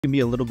Can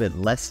be a little bit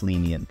less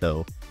lenient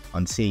though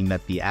on seeing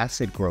that the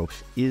asset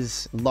growth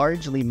is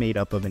largely made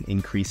up of an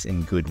increase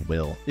in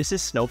goodwill. This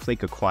is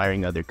Snowflake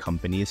acquiring other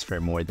companies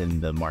for more than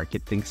the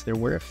market thinks they're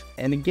worth.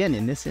 And again,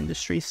 in this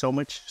industry, so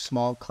much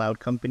small cloud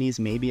companies,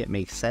 maybe it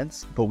makes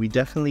sense, but we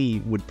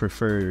definitely would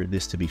prefer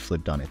this to be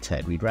flipped on its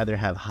head. We'd rather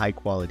have high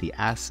quality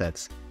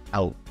assets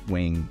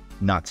outweighing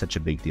not such a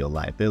big deal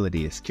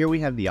liabilities. Here we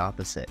have the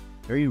opposite.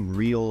 Very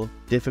real,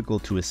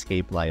 difficult to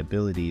escape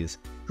liabilities,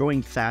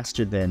 growing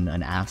faster than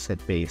an asset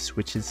base,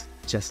 which is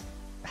just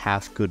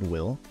half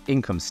goodwill.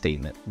 Income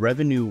statement.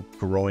 Revenue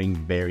growing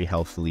very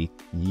healthily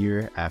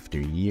year after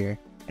year.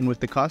 And with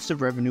the cost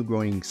of revenue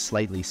growing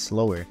slightly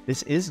slower,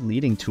 this is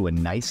leading to a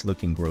nice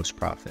looking gross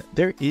profit.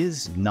 There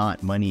is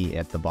not money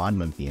at the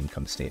bottom of the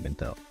income statement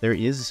though. There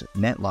is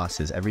net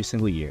losses every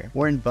single year.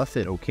 Warren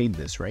Buffett okayed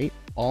this, right?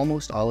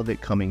 Almost all of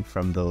it coming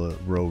from the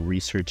row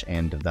research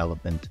and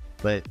development.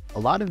 But a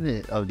lot of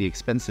the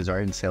expenses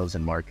are in sales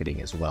and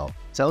marketing as well.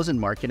 Sales and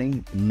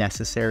marketing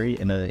necessary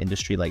in an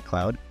industry like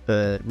cloud.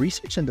 The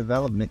research and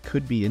development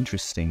could be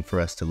interesting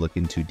for us to look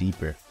into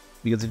deeper.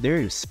 Because if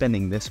they're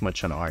spending this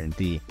much on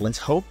R&D, let's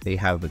hope they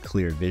have a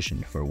clear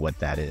vision for what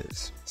that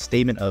is.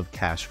 Statement of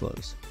cash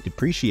flows.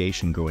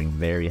 Depreciation growing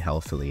very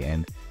healthily,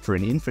 and for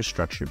an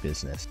infrastructure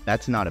business,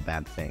 that's not a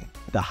bad thing.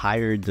 The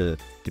higher the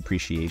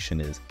depreciation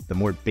is, the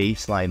more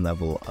baseline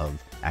level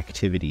of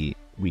activity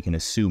we can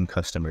assume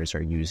customers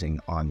are using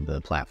on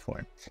the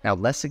platform. Now,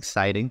 less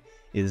exciting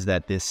is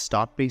that this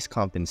stock-based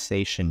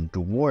compensation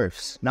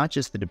dwarfs not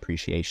just the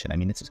depreciation. I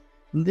mean, it's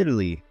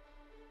literally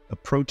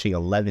approaching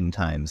 11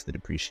 times the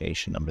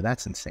depreciation number.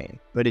 That's insane.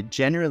 But it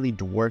generally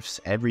dwarfs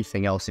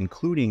everything else,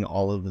 including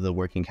all of the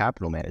working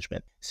capital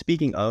management.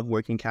 Speaking of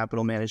working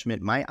capital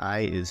management, my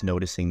eye is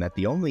noticing that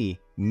the only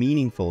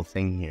meaningful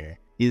thing here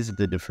is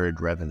the deferred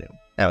revenue.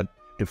 Now,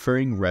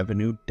 deferring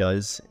revenue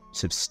does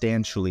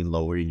substantially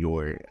lower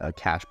your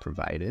cash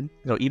provided.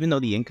 So even though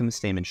the income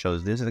statement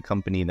shows this is a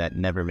company that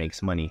never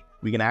makes money,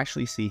 we can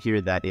actually see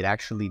here that it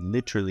actually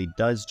literally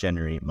does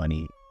generate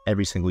money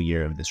every single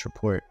year of this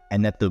report,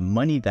 and that the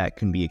money that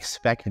can be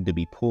expected to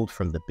be pulled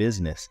from the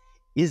business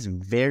is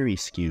very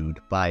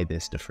skewed by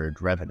this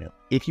deferred revenue.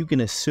 If you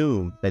can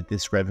assume that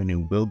this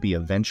revenue will be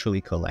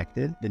eventually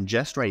collected, then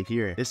just right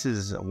here, this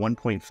is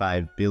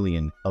 1.5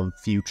 billion of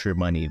future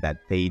money that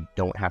they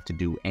don't have to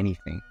do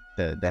anything.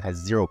 That has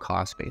zero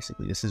cost,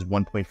 basically. This is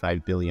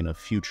 1.5 billion of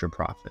future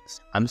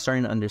profits. I'm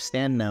starting to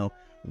understand now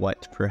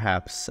what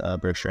perhaps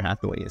Berkshire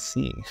Hathaway is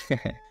seeing.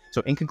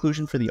 So in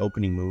conclusion, for the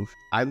opening move,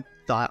 I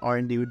thought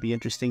R&D would be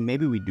interesting.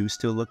 Maybe we do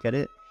still look at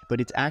it,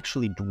 but it's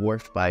actually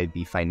dwarfed by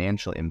the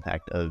financial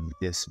impact of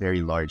this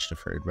very large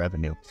deferred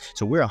revenue.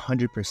 So we're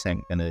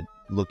 100% going to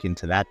look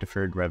into that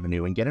deferred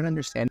revenue and get an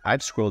understanding.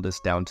 I've scrolled us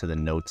down to the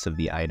notes of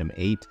the item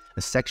 8,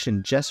 a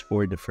section just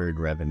for deferred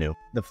revenue.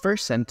 The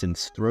first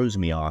sentence throws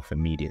me off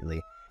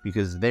immediately,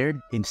 because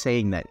they're in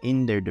saying that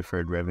in their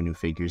deferred revenue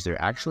figures,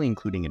 they're actually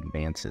including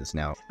advances.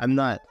 Now, I'm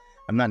not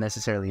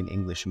necessarily an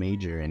English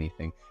major or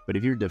anything, but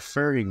if you're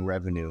deferring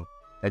revenue,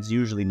 that's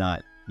usually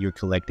not you're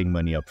collecting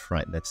money up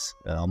front. That's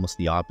almost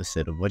the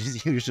opposite of what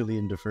is usually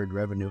in deferred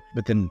revenue.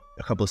 But then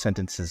a couple of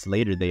sentences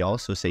later, they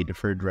also say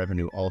deferred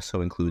revenue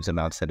also includes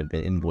amounts that have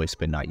been invoiced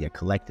but not yet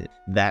collected.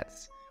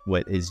 That's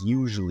what is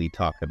usually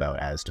talked about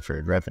as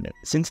deferred revenue.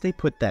 Since they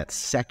put that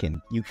second,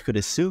 you could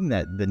assume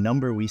that the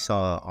number we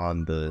saw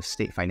on the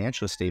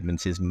financial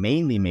statements is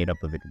mainly made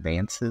up of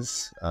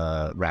advances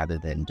rather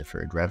than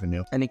deferred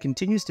revenue. And it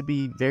continues to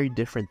be very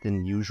different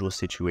than the usual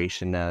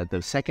situation.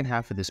 The second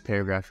half of this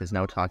paragraph is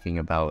now talking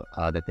about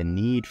that the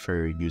need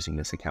for using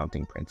this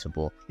accounting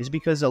principle is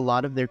because a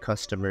lot of their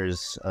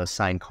customers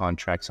sign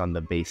contracts on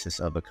the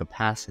basis of a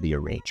capacity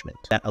arrangement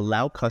that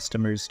allow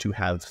customers to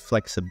have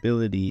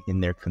flexibility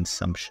in their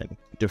consumption.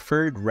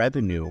 Deferred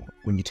revenue,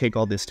 when you take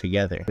all this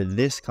together, for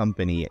this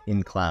company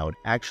in cloud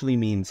actually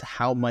means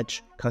how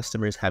much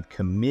customers have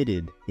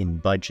committed in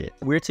budget.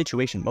 Weird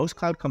situation. Most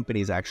cloud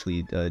companies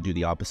actually do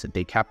the opposite.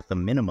 They cap the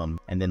minimum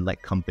and then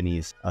let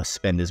companies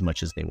spend as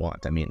much as they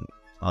want. I mean,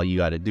 all you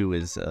got to do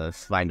is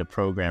find a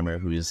programmer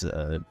who's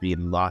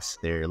being lost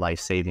their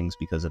life savings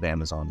because of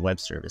Amazon Web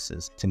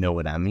Services to know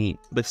what I mean.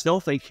 But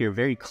Snowflake here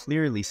very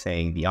clearly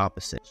saying the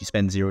opposite. You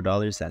spend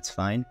 $0, that's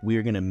fine.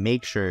 We're going to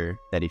make sure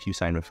that if you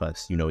sign with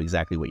us, you know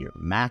exactly what your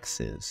max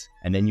is.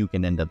 And then you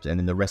can end up, and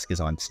then the risk is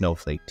on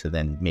Snowflake to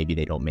then maybe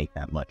they don't make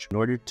that much. In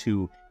order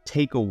to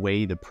take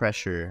away the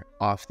pressure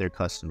off their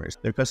customers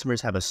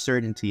have a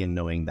certainty in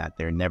knowing that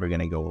they're never going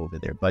to go over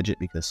their budget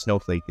because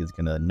Snowflake is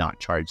going to not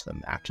charge them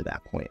after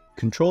that point.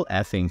 Control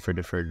Fing for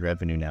deferred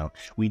revenue now.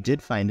 We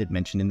did find it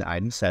mentioned in the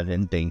item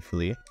 7,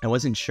 thankfully. I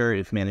wasn't sure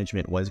if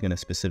management was going to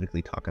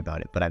specifically talk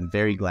about it, but I'm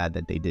very glad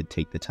that they did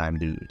take the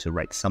time to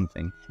write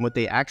something. And what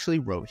they actually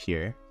wrote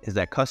here is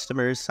that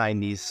customers sign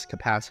these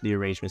capacity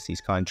arrangements,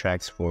 these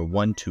contracts for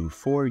 1 to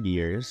 4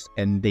 years,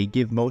 and they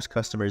give most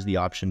customers the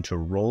option to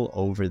roll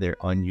over their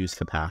unused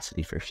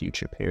capacity for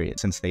future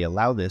periods. Since they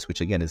allow this,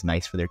 which again is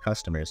nice for their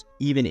customers,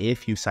 even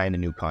if you sign a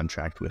new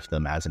contract with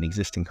them as an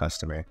existing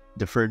customer,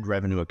 deferred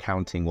revenue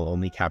accounting will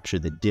only capture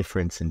the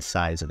difference in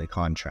size of the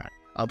contract.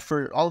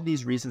 For all of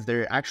these reasons,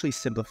 they're actually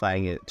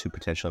simplifying it to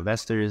potential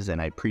investors,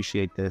 and I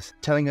appreciate this.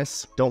 Telling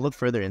us, don't look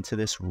further into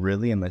this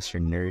really unless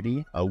you're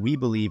nerdy. We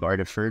believe our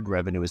deferred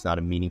revenue is not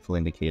a meaningful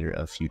indicator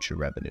of future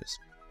revenues.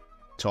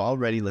 So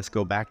already, let's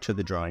go back to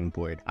the drawing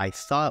board. I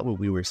thought what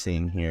we were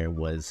seeing here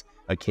was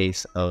a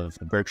case of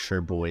the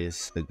Berkshire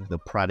boys, the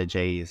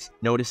prodigies,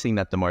 noticing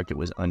that the market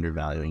was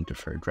undervaluing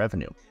deferred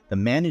revenue. The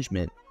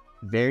management,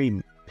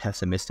 very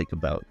pessimistic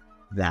about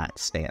that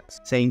stance,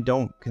 saying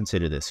don't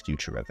consider this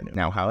future revenue.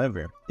 Now,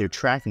 however, they're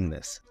tracking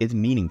this. It's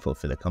meaningful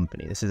for the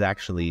company. This is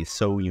actually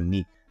so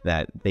unique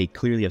that they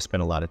clearly have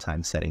spent a lot of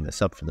time setting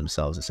this up for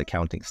themselves, this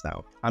accounting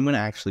style. I'm going to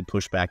actually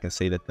push back and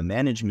say that the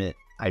management,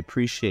 I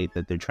appreciate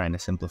that they're trying to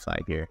simplify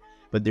here,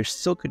 but there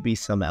still could be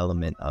some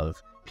element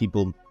of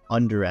people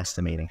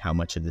underestimating how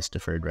much of this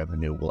deferred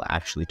revenue will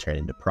actually turn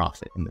into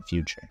profit in the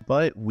future.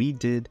 But we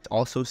did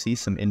also see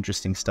some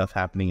interesting stuff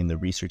happening in the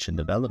research and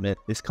development.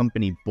 This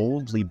company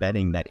boldly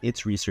betting that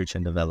its research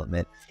and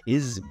development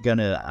is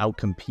gonna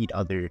outcompete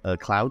other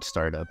cloud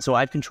startups. So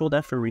I've controlled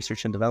F for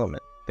research and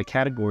development. The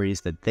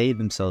categories that they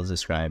themselves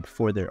described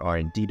for their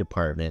R&D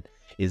department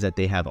is that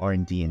they have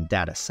R&D in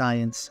data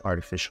science,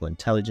 artificial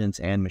intelligence,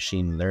 and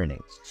machine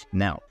learning.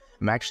 Now,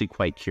 I'm actually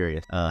quite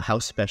curious, how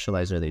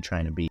specialized are they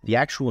trying to be? The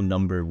actual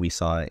number we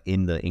saw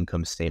in the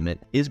income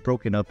statement is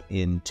broken up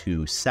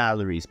into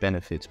salaries,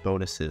 benefits,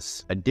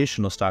 bonuses,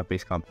 additional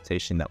stock-based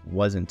compensation that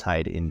wasn't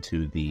tied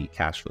into the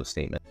cash flow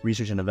statement,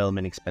 research and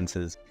development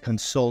expenses,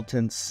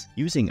 consultants,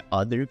 using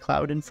other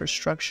cloud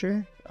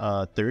infrastructure,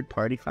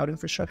 third-party cloud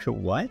infrastructure.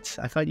 What?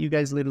 I thought you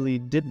guys literally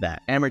did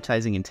that.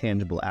 Amortizing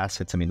intangible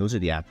assets. I mean, those are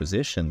the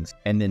acquisitions.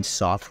 And then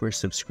software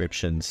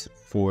subscriptions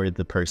for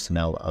the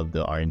personnel of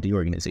the R&D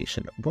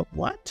organization. But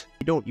what?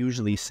 You don't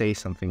usually say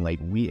something like,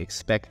 we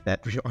expect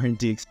that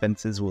R&D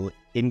expenses will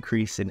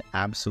increase in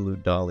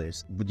absolute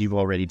dollars. But you've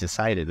already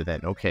decided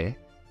that, okay.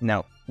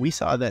 Now, we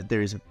saw that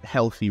there's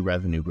healthy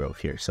revenue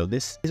growth here. So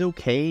this is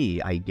okay,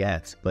 I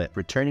guess, but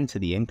returning to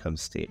the income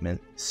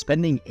statement,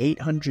 spending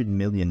 $800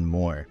 million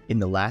more in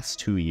the last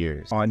 2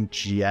 years on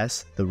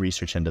just the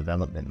research and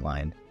development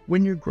line,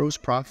 when your gross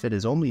profit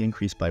is only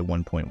increased by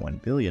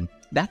 1.1 billion,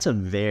 that's a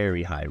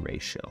very high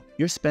ratio.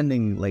 You're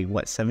spending like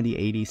what, 70,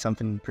 80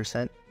 something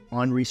percent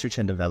on research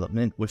and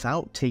development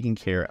without taking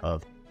care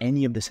of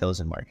any of the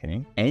sales and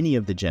marketing, any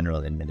of the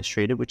general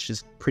administrative, which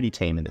is pretty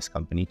tame in this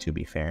company, to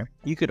be fair.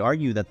 You could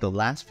argue that the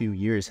last few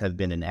years have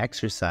been an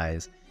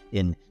exercise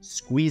in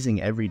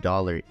squeezing every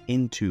dollar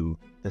into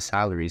the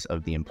salaries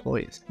of the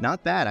employees.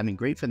 Not bad. I mean,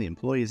 great for the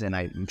employees, and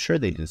I'm sure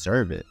they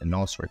deserve it in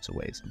all sorts of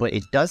ways. But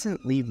it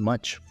doesn't leave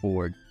much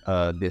for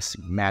this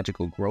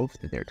magical growth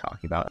that they're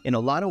talking about. In a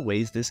lot of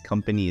ways, this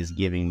company is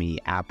giving me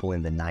Apple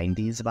in the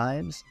 90s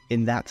vibes.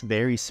 In that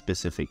very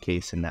specific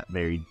case, in that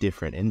very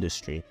different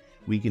industry,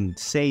 we can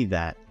say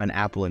that an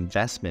Apple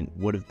investment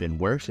would have been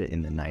worth it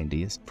in the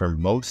 90s for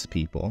most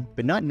people,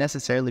 but not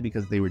necessarily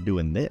because they were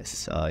doing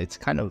this. It's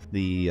kind of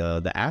the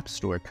App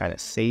Store kind of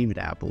saved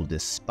Apple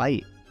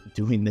despite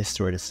doing this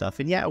sort of stuff.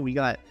 And yeah, we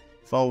got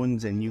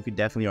phones, and you could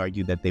definitely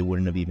argue that they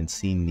wouldn't have even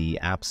seen the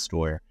App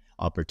Store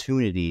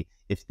opportunity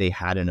if they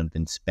hadn't have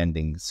been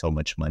spending so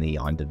much money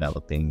on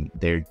developing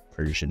their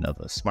version of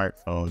a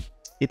smartphone.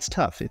 It's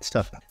tough. It's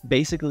tough.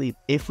 Basically,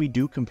 if we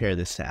do compare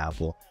this to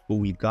Apple, what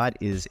we've got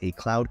is a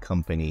cloud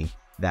company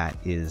that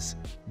is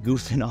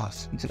goofing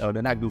off. No,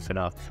 they're not goofing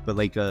off, but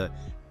like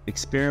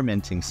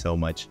experimenting so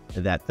much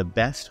that the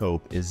best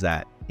hope is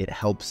that it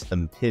helps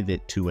them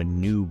pivot to a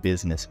new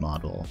business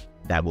model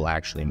that will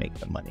actually make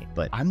them money.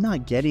 But I'm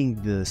not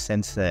getting the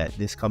sense that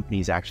this company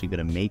is actually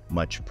going to make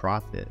much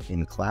profit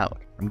in cloud.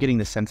 I'm getting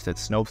the sense that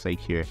Snowflake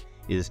here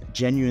is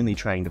genuinely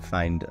trying to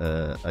find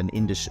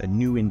a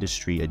new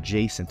industry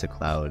adjacent to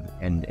cloud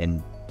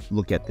and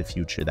look at the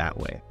future that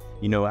way.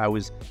 You know, I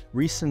was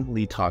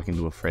recently talking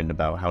to a friend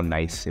about how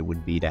nice it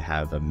would be to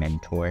have a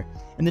mentor.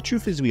 And the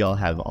truth is we all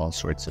have all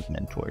sorts of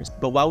mentors.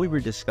 But while we were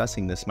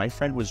discussing this, my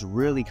friend was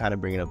really kind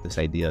of bringing up this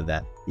idea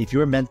that if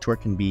your mentor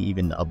can be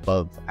even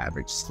above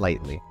average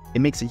slightly, it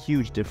makes a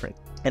huge difference.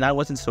 And I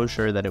wasn't so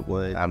sure that it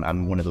would.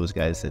 I'm one of those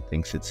guys that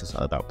thinks it's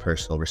about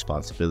personal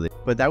responsibility.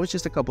 But that was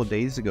just a couple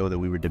days ago that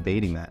we were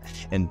debating that.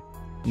 And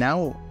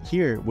now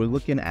here we're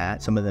looking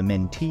at some of the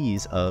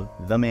mentees of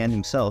the man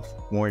himself,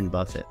 Warren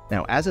Buffett.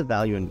 Now, as a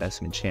value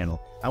investment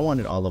channel, I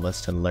wanted all of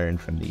us to learn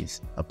from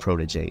these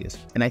proteges.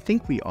 And I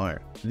think we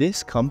are.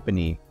 This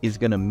company is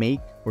going to make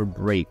or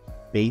break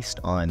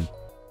based on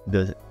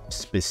the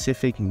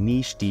specific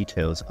niche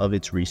details of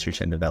its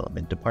research and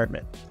development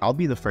department. I'll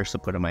be the first to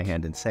put in my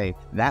hand and say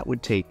that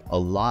would take a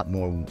lot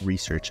more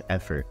research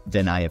effort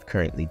than I have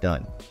currently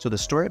done. So the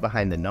story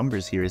behind the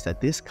numbers here is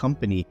that this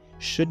company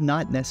should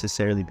not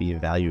necessarily be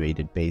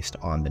evaluated based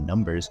on the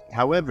numbers.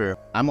 However,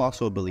 I'm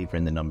also a believer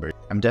in the numbers.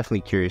 I'm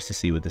definitely curious to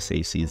see what the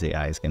Safeseas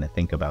AI is going to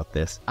think about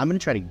this. I'm going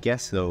to try to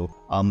guess though,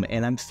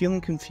 and I'm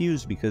feeling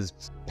confused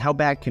because how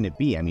bad can it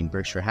be? I mean,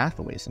 Berkshire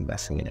Hathaway is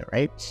investing in it,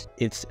 right?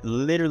 It's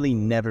literally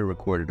never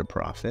recorded a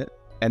profit.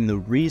 And the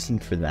reason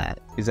for that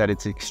is that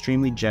it's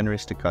extremely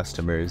generous to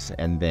customers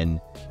and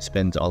then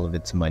spends all of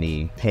its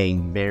money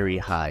paying very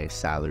high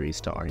salaries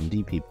to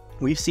R&D people.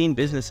 We've seen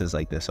businesses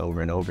like this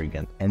over and over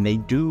again, and they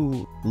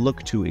do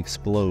look to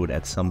explode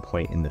at some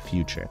point in the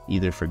future,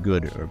 either for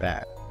good or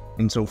bad.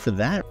 And so for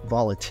that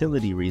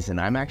volatility reason,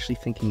 I'm actually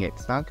thinking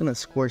it's not going to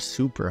score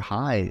super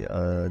high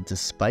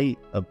despite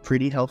a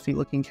pretty healthy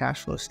looking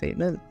cash flow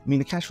statement. I mean,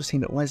 the cash flow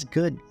statement was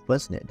good,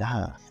 wasn't it?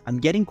 I'm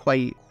getting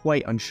quite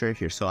unsure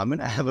here. So I'm going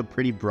to have a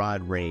pretty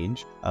broad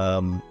range.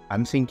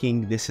 I'm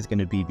thinking this is going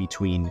to be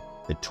between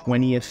the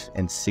 20th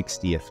and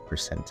 60th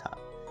percentile.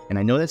 And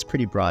I know that's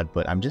pretty broad,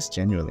 but I'm just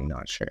genuinely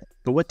not sure.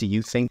 But what do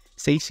you think?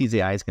 Sage Seeds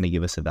AI is going to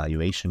give us a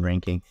valuation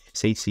ranking.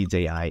 Sage Seeds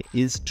AI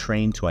is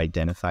trained to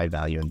identify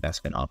value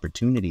investment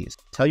opportunities.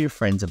 Tell your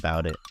friends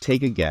about it.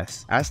 Take a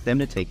guess. Ask them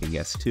to take a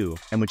guess too.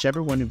 And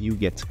whichever one of you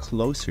gets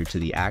closer to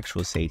the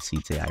actual Sage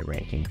Seeds AI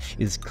ranking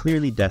is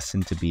clearly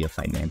destined to be a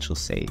financial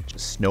sage.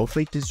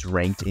 Snowflake is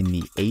ranked in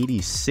the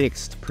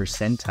 86th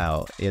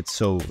percentile. It's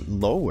so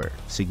lower,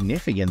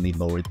 significantly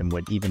lower than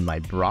what even my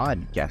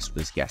broad guess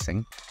was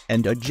guessing.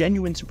 And a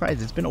genuine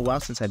surprise. It's been a while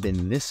since I've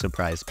been this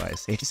surprised by a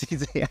Sage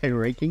Seeds AI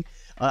ranking.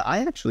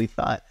 I actually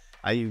thought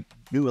I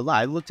knew a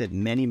lot. I looked at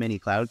many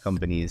cloud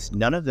companies,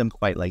 none of them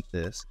quite like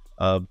this.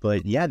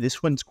 But yeah,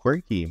 this one's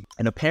quirky.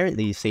 And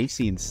apparently Sage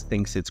Seeds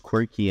thinks it's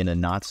quirky in a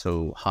not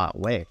so hot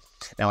way.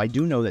 Now, I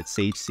do know that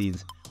Sage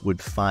Seeds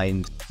would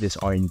find this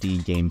R&D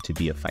game to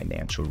be a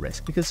financial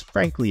risk because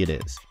frankly it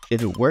is.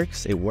 If it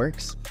works, it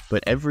works.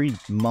 But every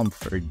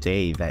month or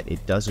day that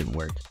it doesn't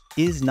work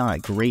is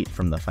not great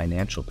from the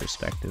financial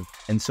perspective.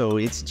 And so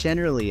it's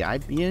generally, I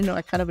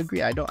kind of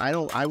agree.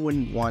 I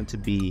wouldn't want to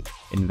be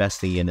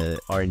investing in a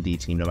R&D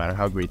team, no matter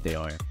how great they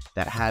are,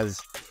 that has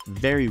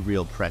very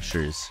real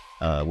pressures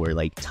where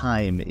like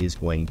time is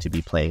going to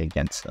be playing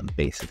against them,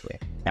 basically.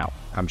 Now,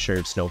 I'm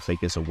sure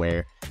Snowflake is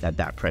aware that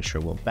that pressure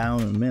will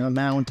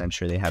mount. I'm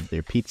sure they have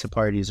their pizza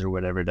parties or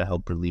whatever to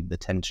help relieve the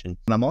tension.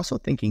 And I'm also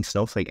thinking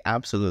Snowflake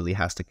absolutely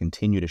has to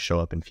continue to show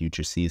up in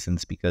future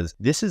seasons because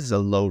this is a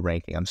low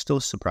ranking. I'm still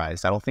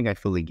surprised. I don't think I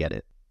fully get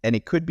it. And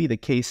it could be the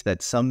case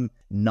that some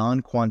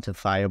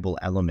non-quantifiable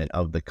element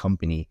of the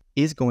company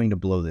is going to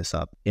blow this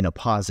up in a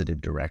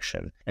positive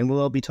direction. And we'll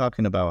all be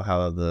talking about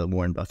how the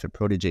Warren Buffett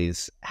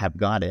proteges have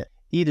got it.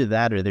 Either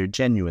that or they're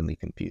genuinely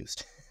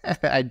confused.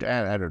 I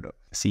don't know.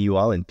 See you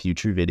all in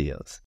future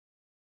videos.